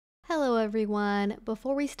everyone.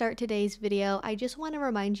 Before we start today's video, I just want to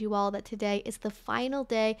remind you all that today is the final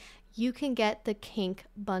day you can get the Kink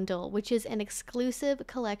bundle, which is an exclusive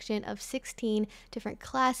collection of 16 different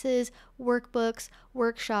classes, workbooks,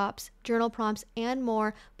 workshops, journal prompts, and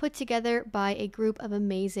more put together by a group of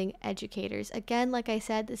amazing educators. Again, like I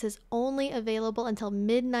said, this is only available until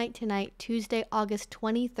midnight tonight, Tuesday, August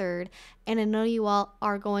 23rd, and I know you all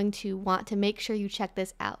are going to want to make sure you check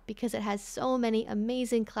this out because it has so many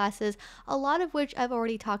amazing classes, a lot of which I've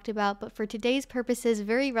already talked about, but for today's purposes,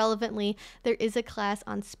 very relevantly, there is a class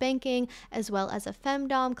on spanking as well as a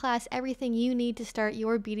femdom class, everything you need to start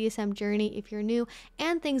your BDSM journey if you're new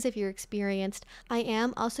and things if you're experienced. I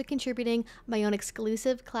am also contributing my own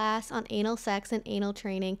exclusive class on anal sex and anal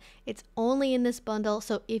training. It's only in this bundle,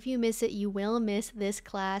 so if you miss it, you will miss this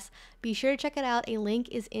class. Be sure to check it out. A link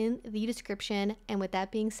is in the description. And with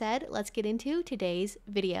that being said, let's get into today's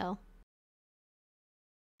video.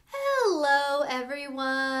 Hello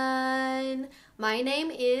everyone! My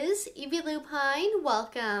name is Evie Lupine.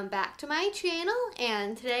 Welcome back to my channel,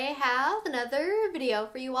 and today I have another video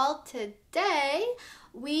for you all. Today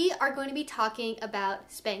we are going to be talking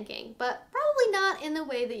about spanking, but probably not in the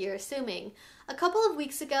way that you're assuming. A couple of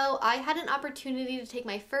weeks ago, I had an opportunity to take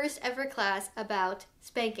my first ever class about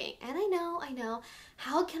spanking, and I know,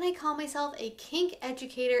 how can I call myself a kink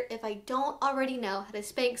educator if I don't already know how to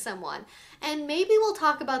spank someone? And maybe we'll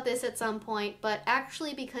talk about this at some point, but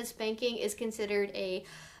actually because spanking is considered a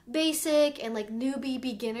basic and like newbie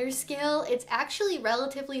beginner skill, it's actually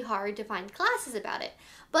relatively hard to find classes about it.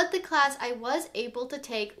 But the class I was able to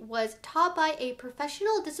take was taught by a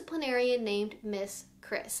professional disciplinarian named Miss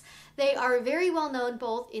Chris. They are very well known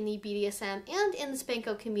both in the BDSM and in the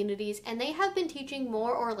Spanko communities, and they have been teaching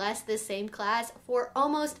more or less this same class for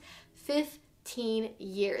almost 15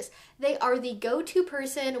 years. They are the go-to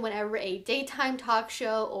person whenever a daytime talk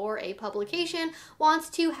show or a publication wants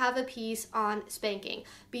to have a piece on spanking,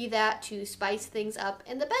 be that to spice things up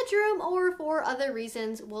in the bedroom or for other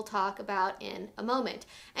reasons we'll talk about in a moment.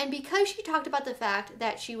 And because she talked about the fact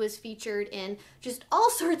that she was featured in just all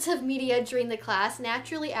sorts of media during the class,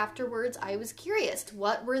 naturally afterwards I was curious,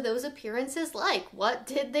 what were those appearances like? What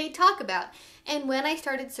did they talk about? And when I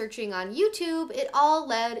started searching on YouTube, it all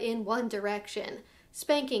led in one direction: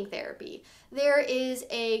 spanking therapy. There is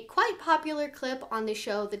a quite popular clip on the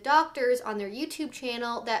show The Doctors on their YouTube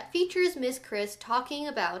channel that features Miss Chris talking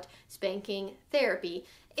about spanking therapy.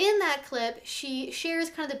 In that clip, she shares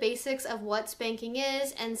kind of the basics of what spanking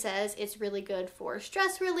is and says it's really good for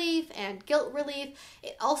stress relief and guilt relief.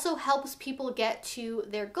 It also helps people get to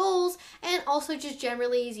their goals and also just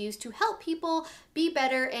generally is used to help people be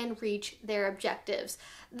better and reach their objectives.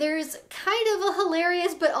 There's kind of a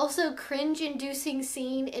hilarious but also cringe-inducing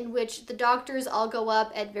scene in which the doctors all go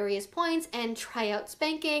up at various points and try out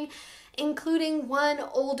spanking, including one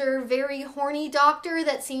older, very horny doctor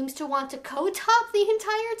that seems to want to co-top the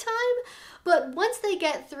entire time. But once they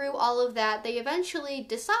get through all of that, they eventually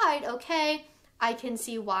decide, okay, I can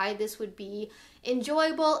see why this would be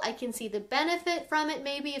enjoyable. I can see the benefit from it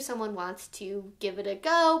maybe if someone wants to give it a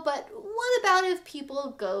go, but what about if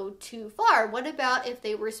people go too far? What about if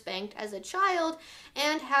they were spanked as a child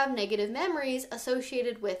and have negative memories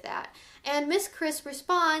associated with that? And Miss Chris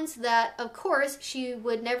responds that, of course, she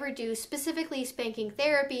would never do specifically spanking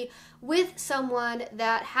therapy with someone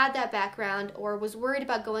that had that background or was worried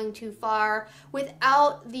about going too far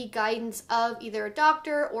without the guidance of either a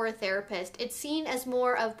doctor or a therapist. It's seen as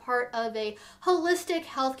more of part of a holistic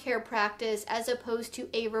healthcare practice as opposed to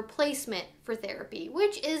a replacement for therapy,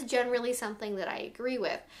 which is generally something that I agree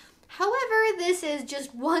with. However, this is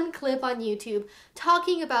just one clip on YouTube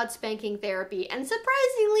talking about spanking therapy, and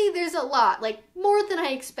surprisingly, there's a lot, like more than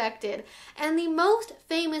I expected. And the most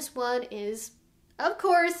famous one is, of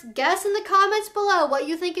course, guess in the comments below what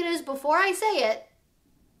you think it is before I say it.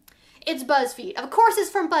 It's BuzzFeed. Of course it's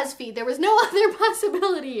from BuzzFeed. There was no other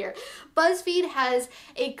possibility here. BuzzFeed has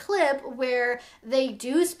a clip where they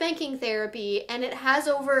do spanking therapy, and it has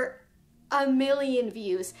over 1 million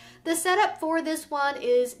views. The setup for this one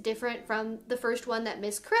is different from the first one that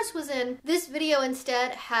Miss Chris was in. This video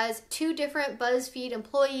instead has 2 different BuzzFeed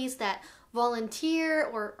employees that volunteer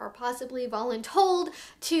or possibly voluntold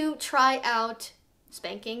to try out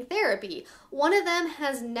spanking therapy. One of them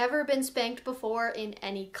has never been spanked before in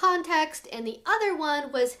any context, and the other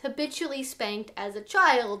one was habitually spanked as a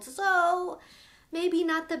child, so maybe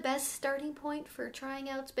not the best starting point for trying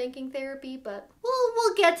out spanking therapy, but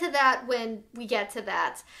we'll get to that when we get to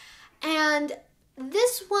that. And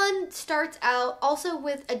This one starts out also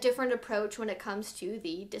with a different approach when it comes to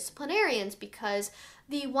the disciplinarians, because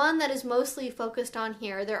the one that is mostly focused on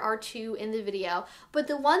here, there are two in the video, but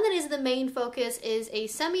the one that is the main focus is a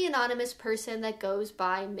semi-anonymous person that goes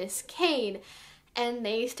by Miss Kane. And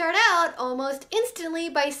they start out almost instantly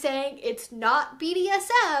by saying it's not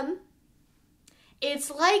BDSM.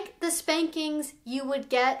 It's like the spankings you would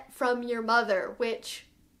get from your mother, which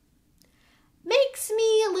makes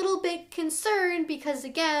me a little bit concerned because,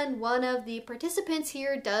 again, one of the participants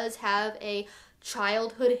here does have a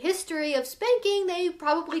childhood history of spanking they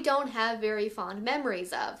probably don't have very fond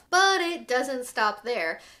memories of. But it doesn't stop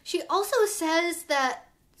there. She also says that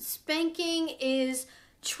spanking is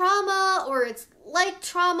trauma, or it's like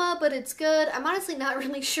trauma, but it's good. I'm honestly not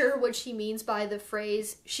really sure what she means by the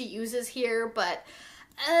phrase she uses here, but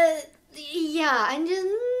yeah, I'm just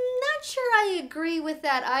not sure I agree with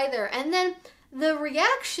that either. And then the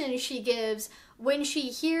reaction she gives when she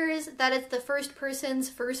hears that it's the first person's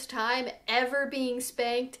first time ever being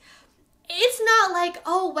spanked, it's not like,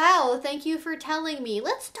 oh wow, thank you for telling me.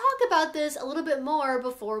 Let's talk about this a little bit more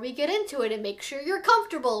before we get into it and make sure you're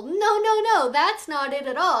comfortable. No, that's not it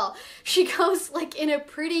at all. She goes like in a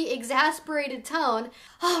pretty exasperated tone,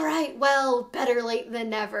 all right, well, better late than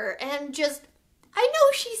never. And just, I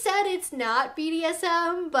know she said it's not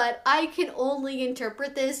BDSM, but I can only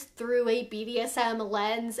interpret this through a BDSM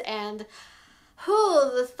lens, and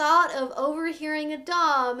the thought of overhearing a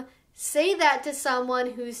dom say that to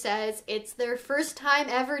someone who says it's their first time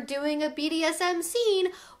ever doing a BDSM scene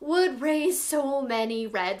would raise so many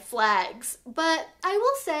red flags. But I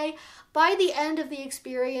will say, by the end of the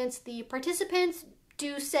experience, the participants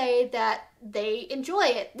do say that they enjoy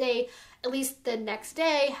it. They, at least the next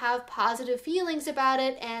day, have positive feelings about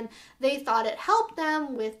it, and they thought it helped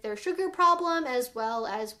them with their sugar problem as well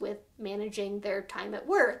as with managing their time at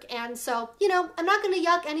work. And so, you know, I'm not going to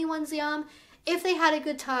yuck anyone's yum. If they had a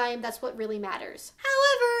good time, that's what really matters.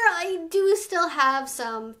 However, I do still have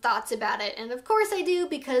some thoughts about it, and of course I do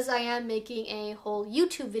because I am making a whole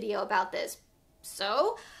YouTube video about this.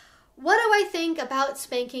 So, what do I think about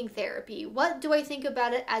spanking therapy? What do I think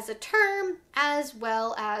about it as a term as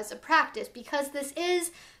well as a practice? Because this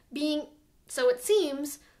is being, so it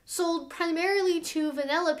seems, sold primarily to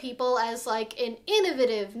vanilla people as like an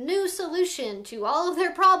innovative new solution to all of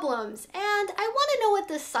their problems. And I want to know what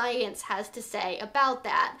the science has to say about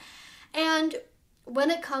that. And when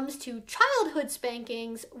it comes to childhood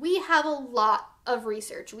spankings, we have a lot of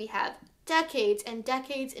research. We have decades and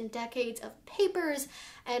decades and decades of papers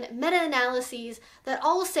and meta-analyses that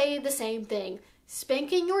all say the same thing.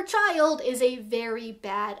 Spanking your child is a very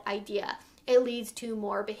bad idea. It leads to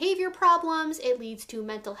more behavior problems, it leads to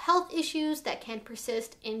mental health issues that can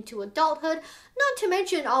persist into adulthood, not to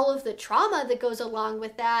mention all of the trauma that goes along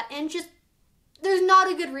with that, and just, there's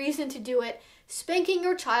not a good reason to do it. Spanking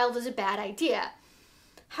your child is a bad idea.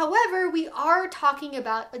 However, we are talking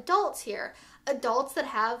about adults here. Adults that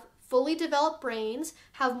have fully developed brains,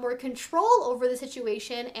 have more control over the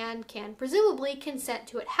situation, and can presumably consent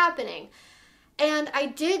to it happening. And I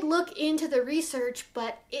did look into the research,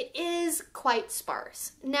 but it is quite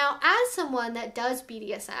sparse. Now, as someone that does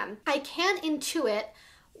BDSM, I can intuit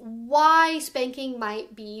why spanking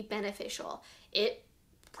might be beneficial. It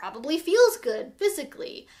probably feels good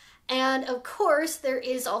physically. And of course, there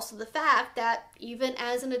is also the fact that even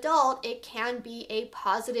as an adult, it can be a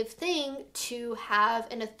positive thing to have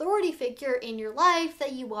an authority figure in your life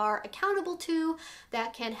that you are accountable to,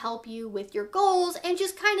 that can help you with your goals, and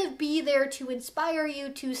just kind of be there to inspire you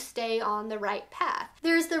to stay on the right path.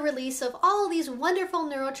 There's the release of all these wonderful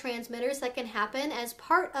neurotransmitters that can happen as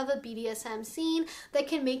part of a BDSM scene that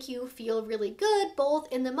can make you feel really good,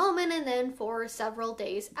 both in the moment and then for several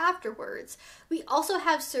days afterwards. We also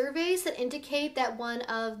have surveys that indicate that one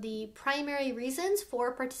of the primary reasons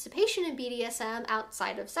for participation in BDSM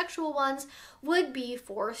outside of sexual ones would be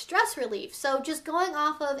for stress relief. So just going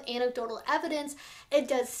off of anecdotal evidence, it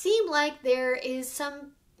does seem like there is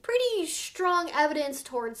some pretty strong evidence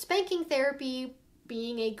towards spanking therapy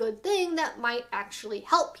being a good thing that might actually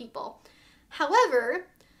help people. However,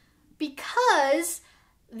 because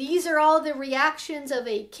these are all the reactions of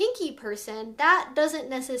a kinky person, that doesn't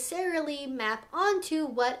necessarily map onto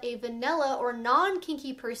what a vanilla or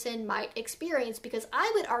non-kinky person might experience, because I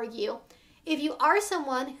would argue if you are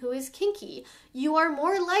someone who is kinky, you are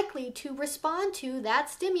more likely to respond to that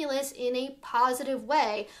stimulus in a positive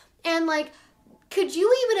way. And like, could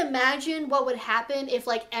you even imagine what would happen if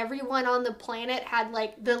like everyone on the planet had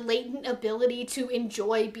like the latent ability to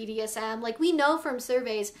enjoy BDSM? Like, we know from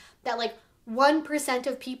surveys that like 1%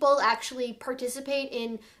 of people actually participate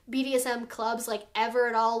in BDSM clubs, like ever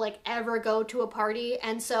at all, like ever go to a party.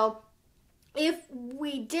 And so if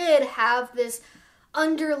we did have this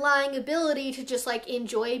underlying ability to just like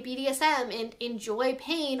enjoy BDSM and enjoy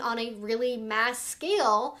pain on a really mass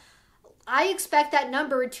scale, I expect that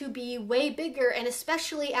number to be way bigger, and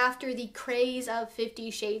especially after the craze of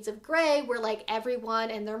 50 Shades of Grey, where like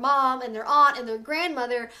everyone and their mom and their aunt and their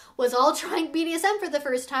grandmother was all trying BDSM for the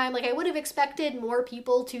first time. Like I would have expected more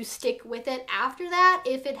people to stick with it after that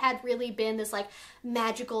if it had really been this like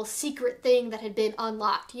magical secret thing that had been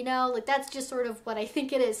unlocked, you know? Like that's just sort of what I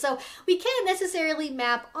think it is. So we can't necessarily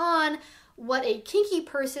map on what a kinky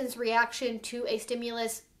person's reaction to a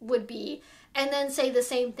stimulus would be and then say the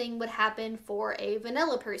same thing would happen for a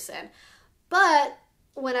vanilla person. But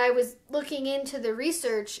when I was looking into the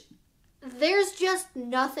research, there's just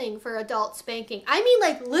nothing for adult spanking. I mean,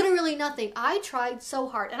 like literally nothing. I tried so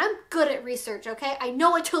hard, and I'm good at research, okay? I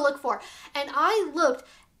know what to look for. And I looked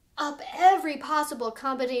up every possible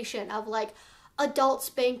combination of like adult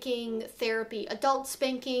spanking therapy, adult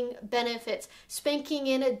spanking benefits, spanking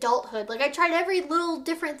in adulthood. Like I tried every little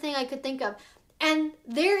different thing I could think of. And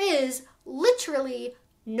there is literally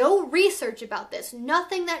no research about this.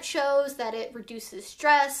 Nothing that shows that it reduces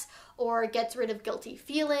stress or gets rid of guilty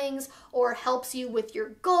feelings or helps you with your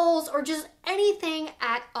goals or just anything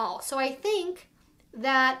at all. So I think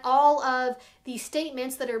that all of the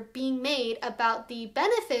statements that are being made about the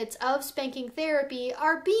benefits of spanking therapy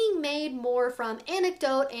are being made more from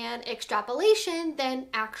anecdote and extrapolation than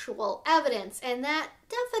actual evidence. And that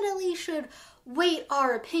definitely should weight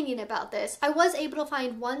our opinion about this. I was able to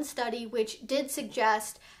find one study which did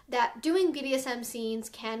suggest that doing BDSM scenes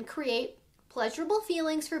can create pleasurable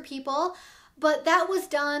feelings for people, but that was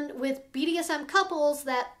done with BDSM couples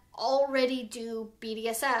that already do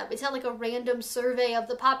BDSM. It's not like a random survey of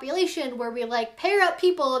the population where we like pair up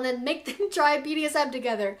people and then make them try BDSM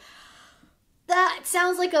together. That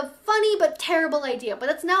sounds like a funny but terrible idea, but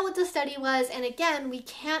that's not what the study was. And again, we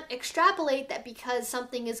can't extrapolate that because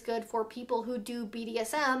something is good for people who do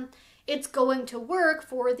BDSM, it's going to work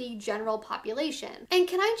for the general population. And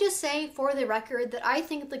can I just say for the record that I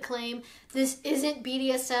think the claim this isn't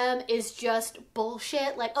BDSM is just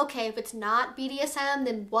bullshit. Like, okay, if it's not BDSM,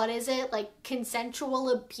 then what is it? Like consensual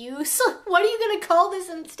abuse? What are you gonna call this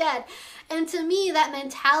instead? And to me, that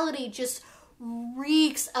mentality just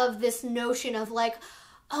reeks of this notion of like,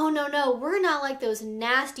 oh no, we're not like those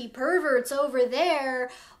nasty perverts over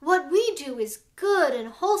there. What we do is good and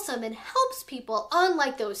wholesome and helps people,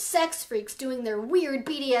 unlike those sex freaks doing their weird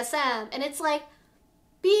BDSM. And it's like,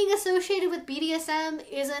 being associated with BDSM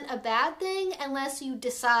isn't a bad thing unless you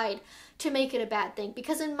decide to make it a bad thing.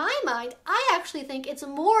 Because in my mind, I actually think it's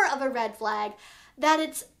more of a red flag that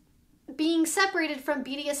it's being separated from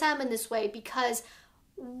BDSM in this way, because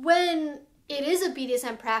when it is a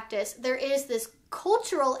BDSM practice, there is this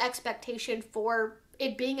cultural expectation for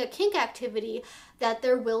it being a kink activity that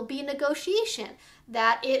there will be negotiation,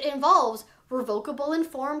 that it involves revocable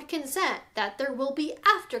informed consent, that there will be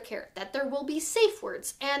aftercare, that there will be safe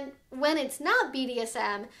words. And when it's not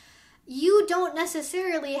BDSM, you don't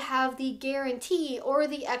necessarily have the guarantee or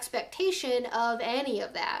the expectation of any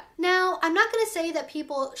of that. Now, I'm not going to say that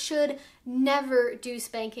people should never do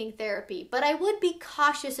spanking therapy, but I would be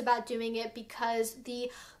cautious about doing it because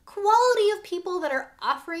the quality of people that are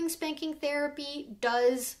offering spanking therapy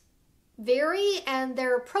does vary, and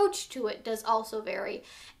their approach to it does also vary.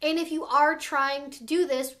 And if you are trying to do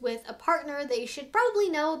this with a partner, they should probably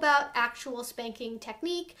know about actual spanking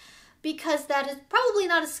technique, because that is probably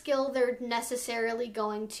not a skill they're necessarily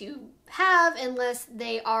going to have unless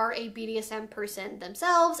they are a BDSM person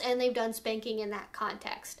themselves and they've done spanking in that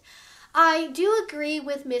context. I do agree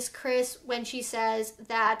with Miss Chris when she says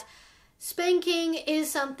that spanking is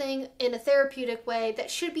something in a therapeutic way that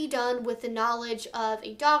should be done with the knowledge of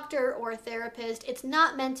a doctor or a therapist. It's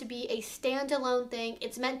not meant to be a standalone thing.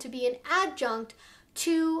 It's meant to be an adjunct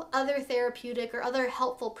to other therapeutic or other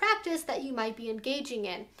helpful practice that you might be engaging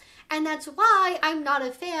in. And that's why I'm not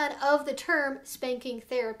a fan of the term spanking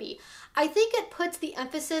therapy. I think it puts the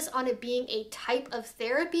emphasis on it being a type of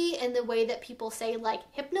therapy in the way that people say like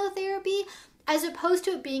hypnotherapy, as opposed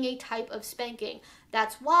to it being a type of spanking.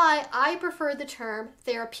 That's why I prefer the term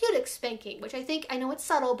therapeutic spanking, which I know it's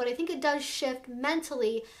subtle, but I think it does shift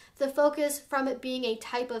mentally the focus from it being a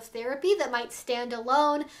type of therapy that might stand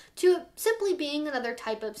alone to simply being another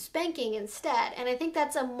type of spanking instead. And I think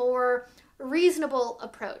that's a more reasonable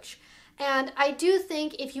approach. And I do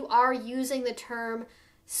think if you are using the term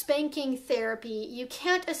spanking therapy, you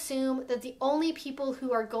can't assume that the only people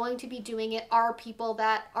who are going to be doing it are people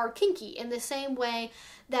that are kinky, in the same way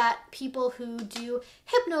that people who do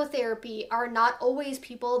hypnotherapy are not always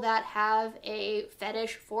people that have a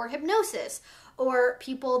fetish for hypnosis, or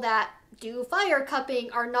people that do fire cupping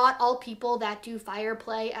are not all people that do fire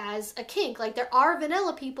play as a kink. Like, there are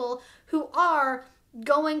vanilla people who are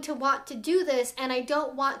going to want to do this, and I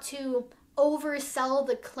don't want to oversell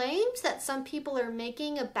the claims that some people are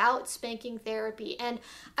making about spanking therapy. And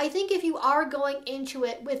I think if you are going into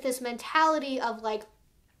it with this mentality of like,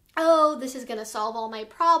 oh, this is going to solve all my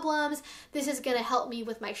problems, this is going to help me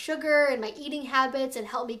with my sugar and my eating habits and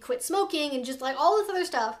help me quit smoking and just like all this other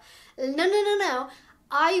stuff, no.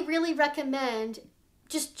 I really recommend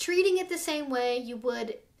just treating it the same way you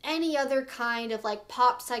would any other kind of like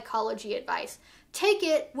pop psychology advice. Take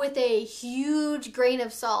it with a huge grain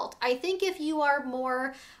of salt. I think if you are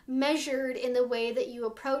more measured in the way that you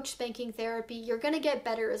approach spanking therapy, you're going to get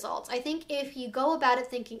better results. I think if you go about it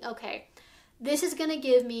thinking, okay, this is going to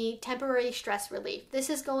give me temporary stress relief, this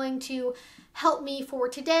is going to help me for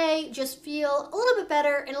today just feel a little bit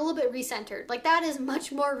better and a little bit recentered. Like, that is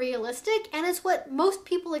much more realistic, and it's what most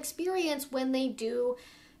people experience when they do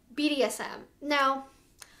BDSM. Now,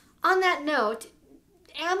 on that note,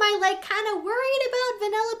 am I like kind of worried about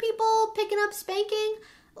vanilla people picking up spanking?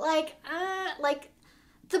 Like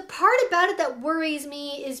the part about it that worries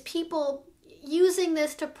me is people using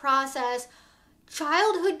this to process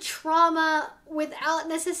childhood trauma without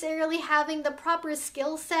necessarily having the proper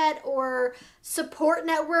skill set or support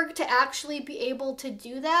network to actually be able to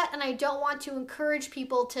do that. And I don't want to encourage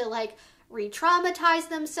people to like re-traumatize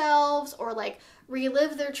themselves or like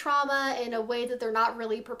relive their trauma in a way that they're not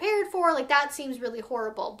really prepared for. Like, that seems really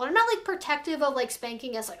horrible. But I'm not like protective of like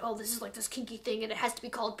spanking as like, oh, this is like this kinky thing and it has to be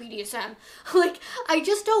called BDSM. Like, I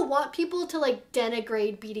just don't want people to like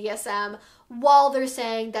denigrate BDSM while they're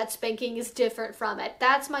saying that spanking is different from it.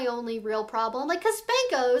 That's my only real problem. Like, because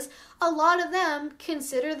Spankos, a lot of them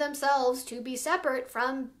consider themselves to be separate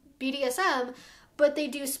from BDSM, but they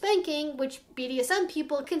do spanking, which BDSM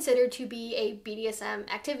people consider to be a BDSM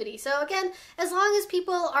activity. So again, as long as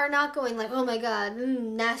people are not going like, oh my god,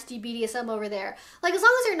 nasty BDSM over there. Like, as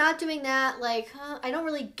long as they're not doing that, like, I don't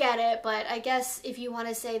really get it, but I guess if you want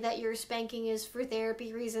to say that your spanking is for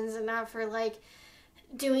therapy reasons and not for like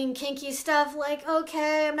doing kinky stuff, like,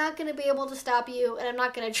 okay, I'm not going to be able to stop you, and I'm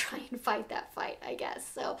not going to try and fight that fight, I guess.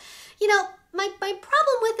 So, you know, my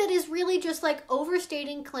problem with it is really just like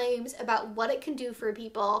overstating claims about what it can do for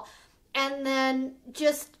people, and then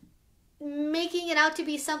just making it out to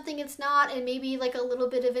be something it's not, and maybe like a little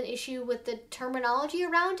bit of an issue with the terminology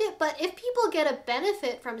around it. But if people get a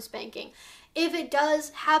benefit from spanking, if it does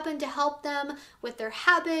happen to help them with their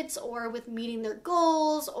habits or with meeting their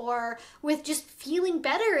goals or with just feeling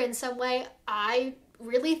better in some way, I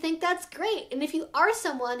really think that's great. And if you are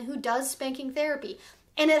someone who does spanking therapy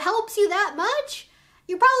and it helps you that much,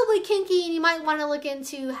 you're probably kinky and you might want to look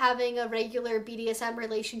into having a regular BDSM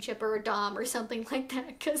relationship or a dom or something like that,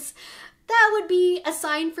 because that would be a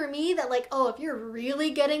sign for me that like, oh, if you're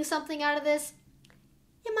really getting something out of this,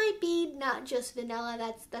 it might be not just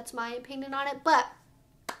vanilla. That's my opinion on it. But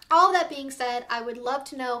all that being said, I would love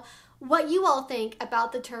to know what you all think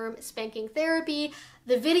about the term spanking therapy.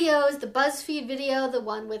 The videos, the BuzzFeed video, the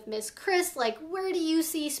one with Miss Chris, like, where do you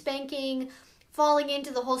see spanking falling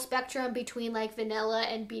into the whole spectrum between like vanilla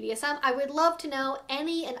and BDSM? I would love to know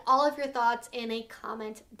any and all of your thoughts in a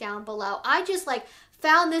comment down below. I just like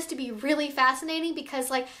found this to be really fascinating because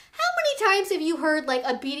like, how many times have you heard like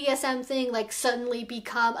a BDSM thing like suddenly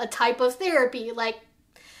become a type of therapy? Like,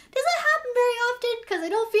 does that happen very often? Because I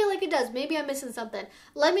don't feel like it does. Maybe I'm missing something.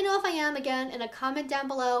 Let me know if I am, again, in a comment down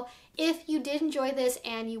below. If you did enjoy this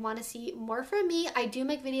and you want to see more from me, I do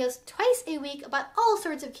make videos twice a week about all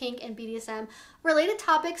sorts of kink and BDSM related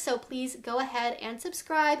topics, so please go ahead and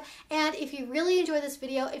subscribe. And if you really enjoy this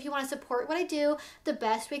video, if you want to support what I do, the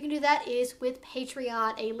best way you can do that is with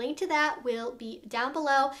Patreon. A link to that will be down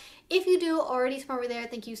below. If you do already support over there,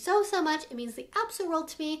 thank you so much. It means the absolute world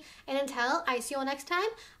to me. And until I see you all next time,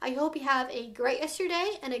 I hope you have a great rest of your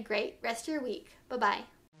day and a great rest of your week. Bye-bye.